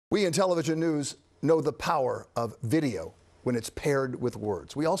We in television news know the power of video when it's paired with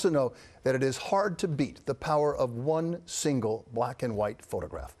words. We also know that it is hard to beat the power of one single black and white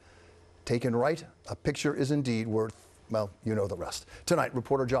photograph. Taken right, a picture is indeed worth, well, you know the rest. Tonight,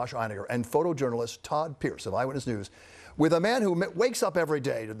 reporter Josh Einiger and photojournalist Todd Pierce of Eyewitness News with a man who wakes up every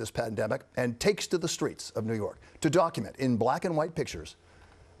day to this pandemic and takes to the streets of New York to document in black and white pictures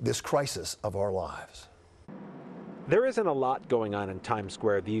this crisis of our lives. There isn't a lot going on in Times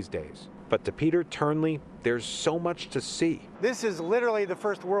Square these days, but to Peter Turnley, there's so much to see. This is literally the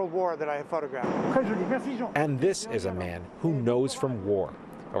First World War that I have photographed. And this is a man who knows from war.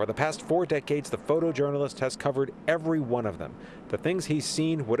 Over the past 4 decades, the photojournalist has covered every one of them. The things he's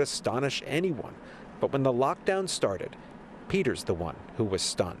seen would astonish anyone. But when the lockdown started, Peter's the one who was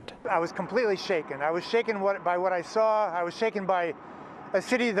stunned. I was completely shaken. I was shaken by what I saw. I was shaken by a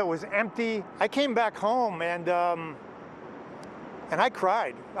city that was empty. I came back home and I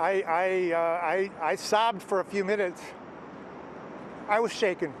cried. I sobbed for a few minutes. I was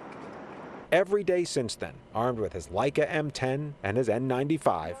shaken. Every day since then, armed with his Leica M10 and his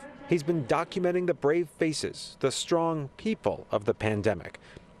N95, he's been documenting the brave faces, the strong people of the pandemic,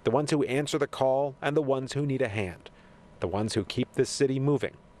 the ones who answer the call and the ones who need a hand, the ones who keep this city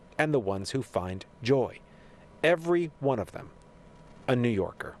moving, and the ones who find joy. Every one of them a New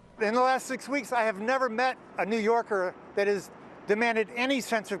Yorker. In the last 6 weeks, I have never met a New Yorker that has demanded any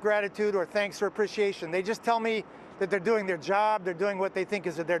sense of gratitude or thanks or appreciation. They just tell me that they're doing their job, they're doing what they think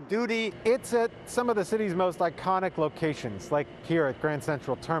is their duty. It's at some of the city's most iconic locations, like here at Grand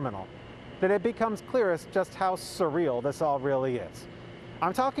Central Terminal, that it becomes clearest just how surreal this all really is.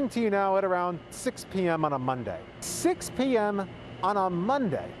 I'm talking to you now at around 6 p.m. on a Monday. 6 p.m. on a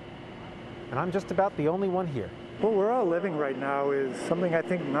Monday, and I'm just about the only one here. What we're all living right now is something I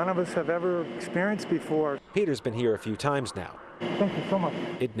think none of us have ever experienced before. Peter's been here a few times now. Thank you so much.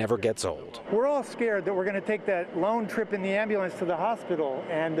 It never gets old. We're all scared that we're going to take that lone trip in the ambulance to the hospital,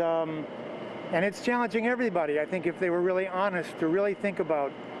 and it's challenging everybody, I think, if they were really honest to really think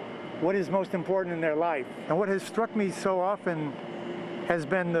about what is most important in their life. And what has struck me so often has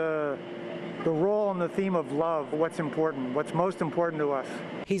been the role and the theme of love, what's important, what's most important to us.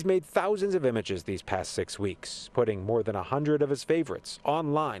 He's made thousands of images these past 6 weeks, putting more than 100 of his favorites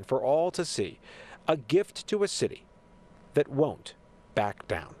online for all to see. A gift to a city that won't back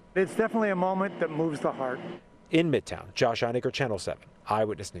down. It's definitely a moment that moves the heart. In Midtown, Josh Einiger, Channel 7,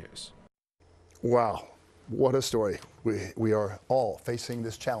 Eyewitness News. Wow, what a story. We are all facing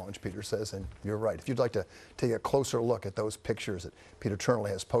this challenge, Peter says, and you're right. If you'd like to take a closer look at those pictures that Peter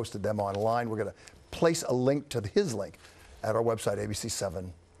Turnley has posted them online, we're going to place a link to his link at our website,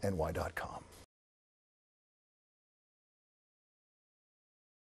 abc7ny.com.